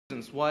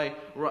why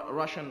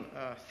Russian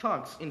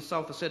thugs in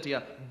South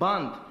Ossetia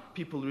banned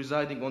people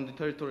residing on the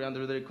territory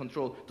under their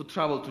control to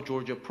travel to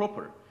Georgia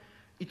proper.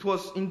 It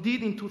was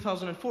indeed in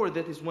 2004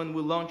 that is when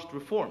we launched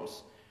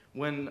reforms,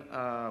 when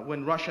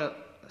Russia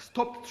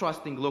stopped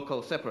trusting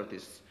local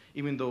separatists,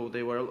 even though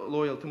they were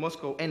loyal to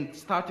Moscow, and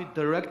started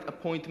direct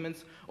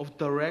appointments of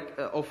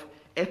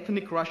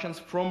ethnic Russians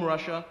from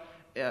Russia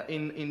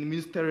in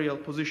ministerial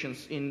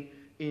positions in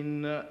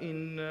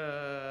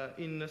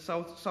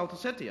South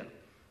Ossetia.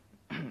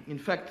 In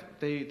fact,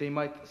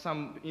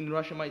 some in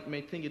Russia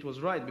might think it was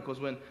right, because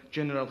when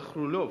General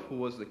Khrushchev, who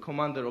was the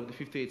commander of the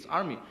 58th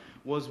Army,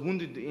 was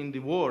wounded in the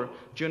war,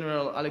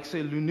 General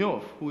Alexey,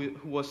 who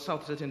was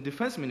South Ossetian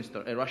defense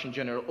minister, a Russian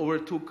general,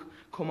 overtook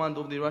command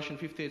of the Russian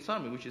 58th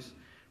Army,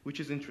 which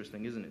is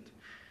interesting, isn't it?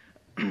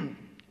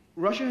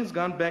 Russia has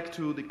gone back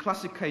to the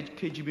classic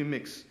KGB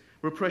mix: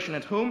 repression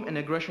at home and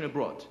aggression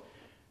abroad.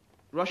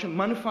 Russia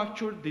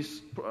manufactured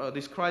this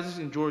crisis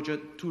in Georgia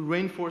to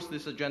reinforce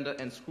this agenda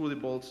and screw the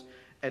bolts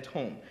at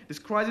home. This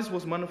crisis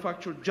was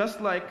manufactured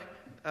just like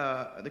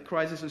the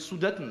crisis in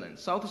Sudetenland.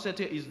 South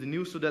Ossetia is the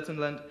new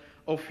Sudetenland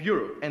of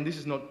Europe, and this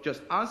is not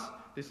just us.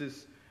 This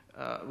is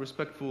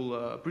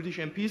respectful British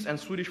MPs and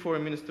Swedish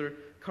Foreign Minister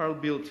Carl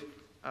Bildt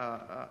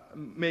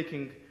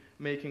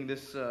making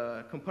this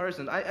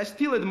comparison. I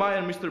still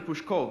admire Mr.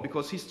 Pushkov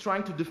because he's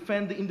trying to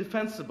defend the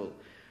indefensible,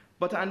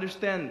 but I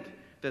understand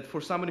that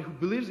for somebody who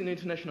believes in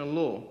international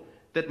law,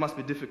 that must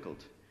be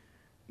difficult.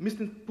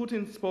 Mr.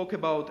 Putin spoke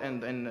about,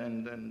 and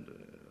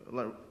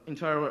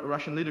entire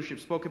Russian leadership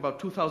spoke about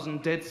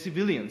 2,000 dead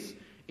civilians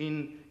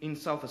in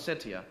South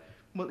Ossetia.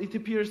 Well, it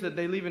appears that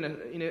they live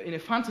in a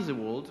fantasy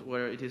world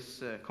where it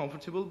is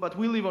comfortable, but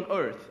we live on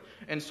Earth,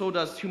 and so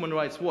does Human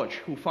Rights Watch,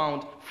 who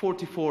found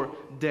 44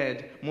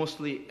 dead,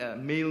 mostly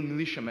male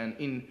militiamen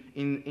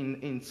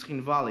in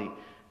Tskhin Valley.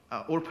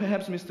 Or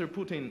perhaps Mr.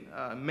 Putin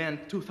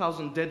meant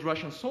 2,000 dead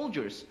Russian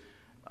soldiers,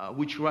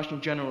 which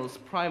Russian generals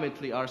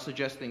privately are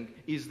suggesting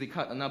is the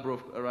number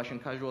of Russian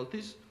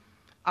casualties.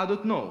 I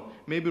don't know.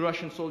 Maybe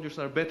Russian soldiers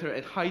are better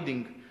at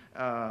hiding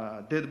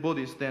dead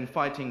bodies than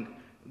fighting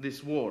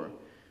this war.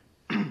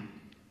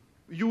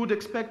 You would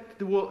expect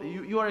the world,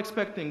 you are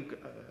expecting,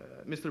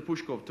 Mr.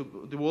 Pushkov,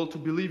 the world to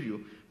believe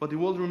you, but the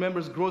world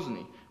remembers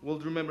Grozny. The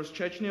world remembers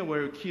Chechnya,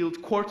 where you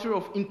killed quarter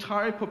of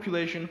entire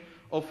population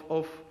of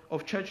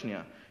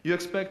Chechnya. You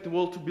expect the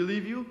world to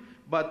believe you,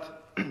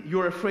 but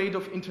you're afraid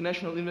of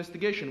international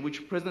investigation,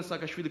 which President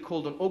Saakashvili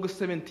called on August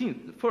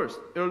 17th, first,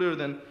 earlier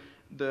than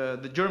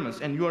the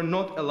Germans, and you are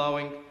not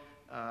allowing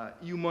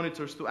EU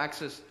monitors to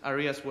access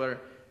areas where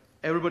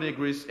everybody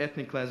agrees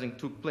ethnic cleansing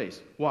took place.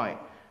 Why?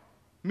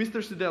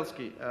 Mr.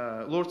 Skidelsky,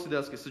 Lort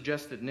Skidelsky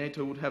suggested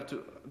NATO would have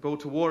to go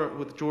to war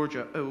with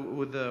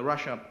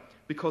Russia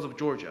because of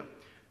Georgia.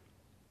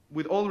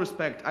 With all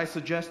respect, I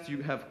suggest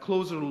you have a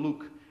closer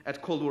look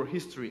at Cold War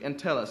history and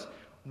tell us,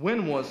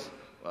 when was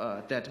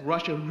that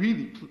Russia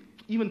really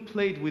even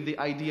played with the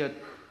idea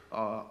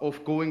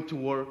of going to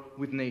war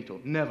with NATO?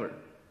 Never.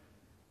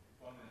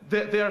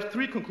 There are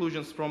three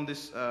conclusions from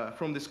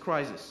this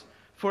crisis.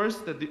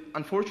 First, that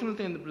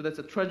unfortunately, and that's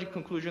a tragic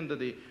conclusion, that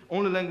the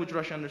only language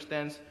Russia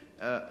understands,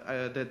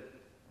 that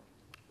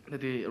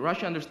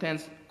Russia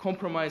understands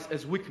compromise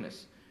as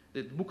weakness.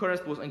 That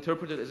Bucharest was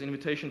interpreted as an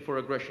invitation for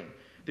aggression.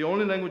 The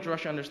only language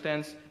Russia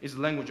understands is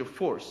the language of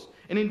force.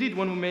 And indeed,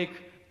 when we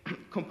make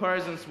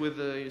comparisons with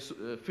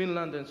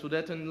Finland and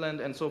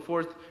Sudetenland and so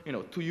forth,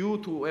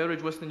 to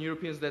average Western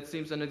Europeans, that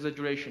seems an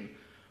exaggeration.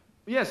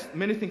 Yes,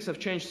 many things have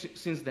changed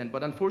since then,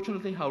 but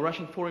unfortunately, how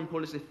Russian foreign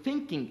policy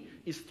thinking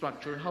is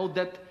structured, how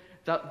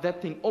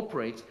that thing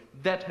operates,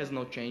 that has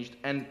not changed,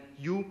 and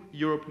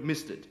Europe,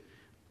 missed it.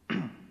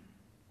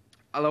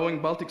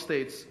 Allowing Baltic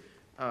states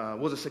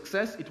was a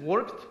success. It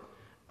worked,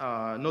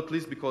 not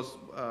least because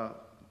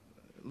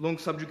long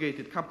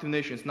subjugated captive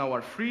nations now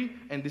are free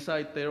and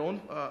decide their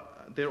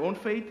own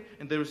fate,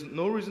 and there is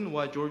no reason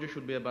why Georgia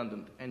should be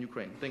abandoned, and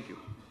Ukraine. Thank you.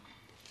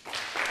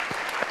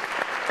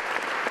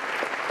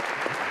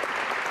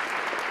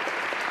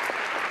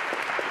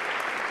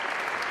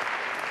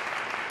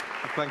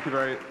 Thank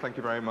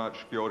you very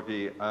much,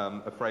 Georgi.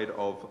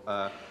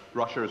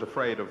 Russia is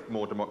afraid of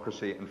more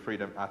democracy and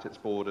freedom at its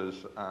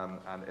borders,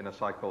 and in a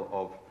cycle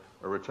of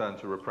a return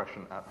to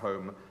repression at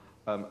home,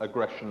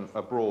 aggression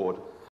abroad.